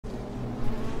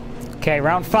Okay,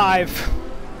 round 5.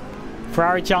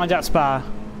 Ferrari Challenge at Spa.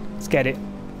 Let's get it.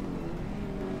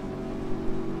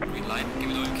 Green light, give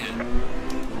it all you can.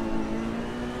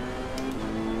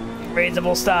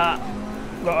 Reasonable start.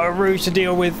 Got a rouge to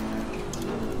deal with.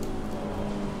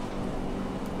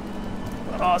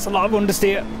 Oh, it's a lot of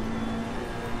understeer.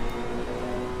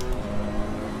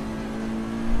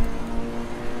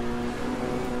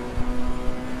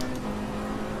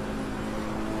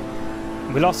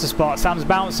 We lost the spot. Sam's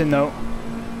bouncing though.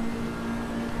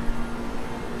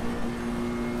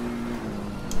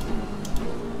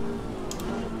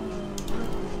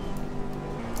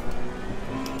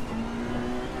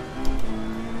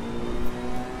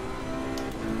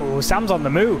 Oh, Sam's on the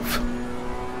move.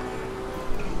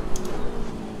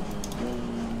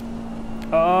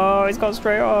 Oh, he's got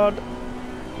straight on.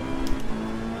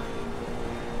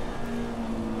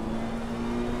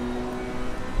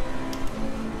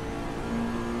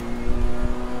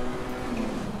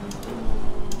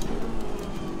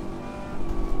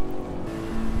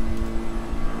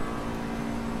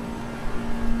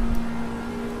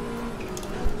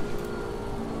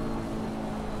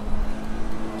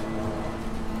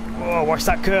 Oh, watch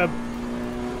that curb.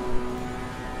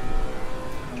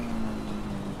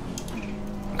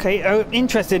 Okay, oh,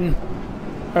 interesting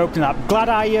open up. Glad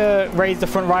I raised the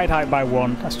front ride height by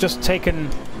 1. That's just taken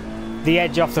the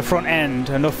edge off the front end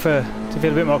enough to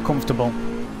feel a bit more comfortable.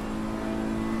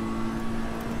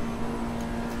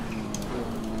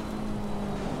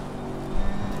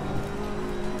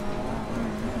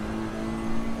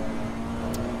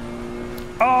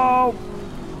 Oh!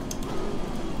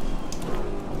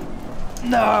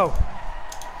 No!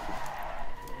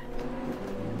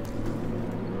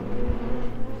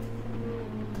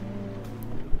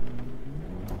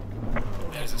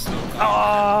 There's a slow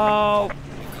car. Oh!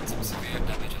 We've got some severe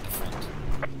damage at the front.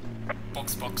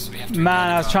 Box, we have to Man, repair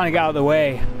the I was car. trying to get out of the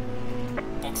way.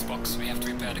 Box, we have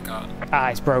to repair the car. Ah,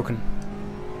 it's broken.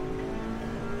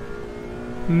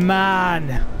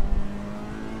 Man!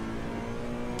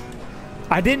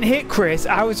 I didn't hit Chris,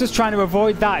 I was just trying to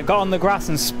avoid that, got on the grass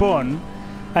and spun.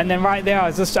 And then right there,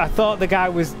 I thought the guy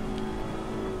was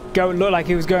looked like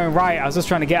he was going right. I was just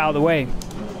trying to get out of the way.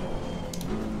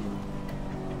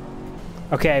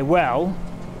 Okay, well,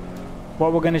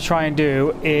 what we're going to try and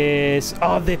do is...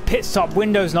 Oh, the pit stop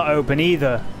window's not open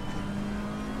either.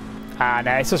 Ah,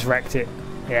 no, it's just wrecked it.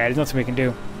 Yeah, there's nothing we can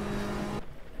do.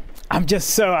 I'm just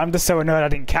so annoyed I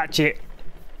didn't catch it.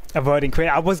 Avoiding Chris.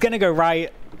 I was going to go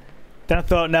right. Then I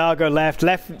thought, no, I'll go left.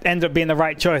 Left ended up being the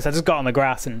right choice. I just got on the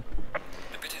grass and...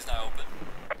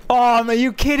 Oh, are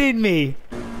you kidding me?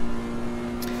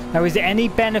 Now, is there any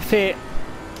benefit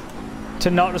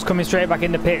to not just coming straight back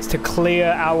in the pits to clear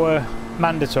our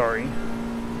mandatory?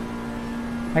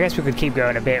 I guess we could keep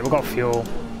going a bit. We've got fuel.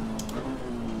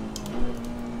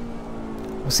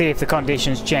 We'll see if the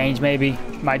conditions change. Maybe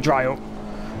might dry up.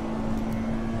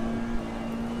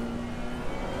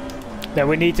 Then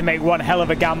we need to make one hell of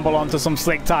a gamble onto some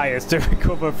slick tyres to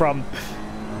recover from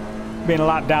being a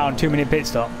lap down 2-minute pit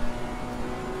stop.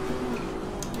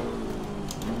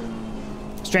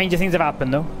 Stranger things have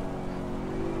happened though.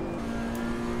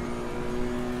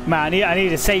 Man, I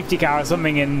need a safety car or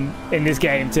something in this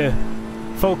game to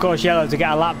full course yellow to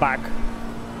get a lap back.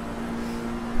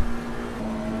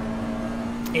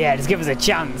 Yeah, just give us a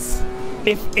chance.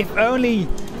 If only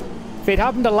if it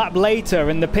happened a lap later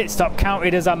and the pit stop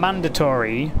counted as a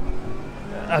mandatory.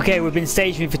 Okay, we've been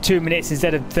stationary for 2 minutes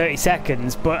instead of 30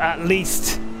 seconds, but at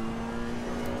least,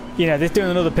 you know, this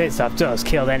doing another pit stop does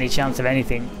kill any chance of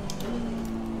anything.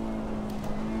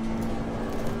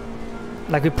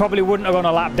 Like, we probably wouldn't have gone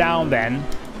a lap down then,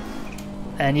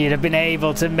 and you'd have been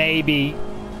able to maybe,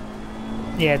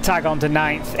 yeah, tag on to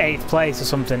 9th, 8th place or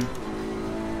something.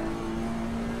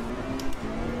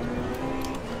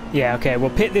 Yeah, okay, we'll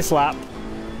pit this lap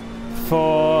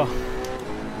for,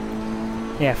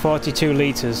 yeah, 42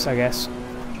 litres, I guess.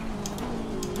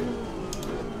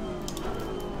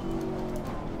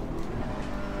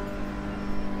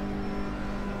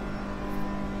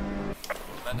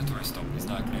 Mandatory stop is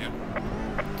not clear.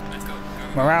 Let's go.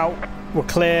 We're out, we're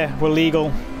clear, we're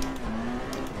legal.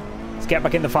 Let's get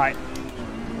back in the fight.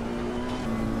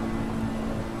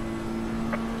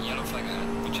 Yellow flag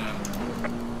ahead, watch out.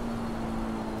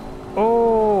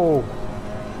 Oh!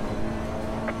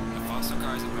 The faster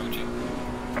car is approaching.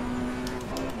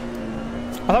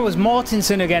 Oh, that was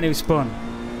Mortensen again who spun.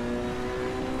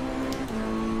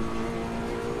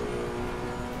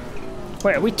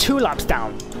 Wait, are we 2 laps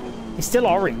down? It's still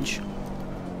orange.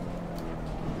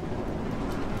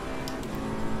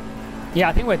 Yeah,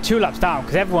 I think we're 2 laps down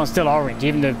because everyone's still orange,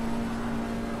 even though...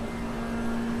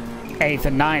 8th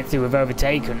and 9th who we've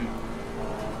overtaken.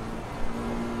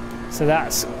 So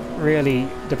that's really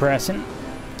depressing.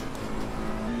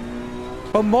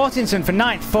 But Mortensen for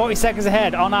 9th, 40 seconds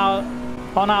ahead on our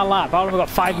lap. How long have we got?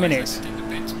 5 minutes. In the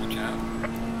pits, watch out.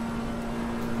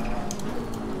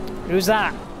 Who's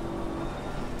that?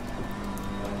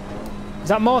 Is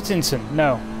that Mortensen?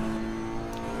 No.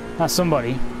 That's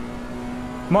somebody.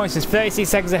 Mortensen's 36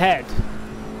 seconds ahead.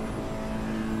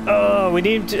 Oh, we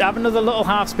need to have another little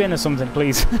half spin or something,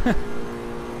 please.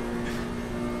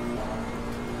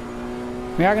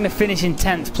 We are going to finish in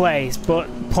 10th place, but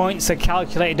points are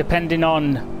calculated depending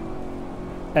on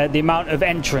the amount of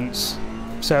entrants.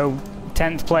 So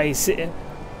 10th place in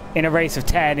a race of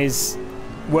 10 is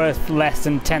worth less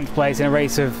than 10th place in a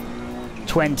race of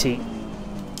 20.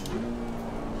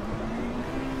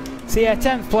 So yeah,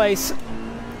 10th place,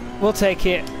 we'll take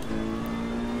it.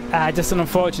 Just an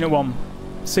unfortunate one.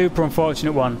 Super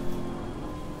unfortunate one.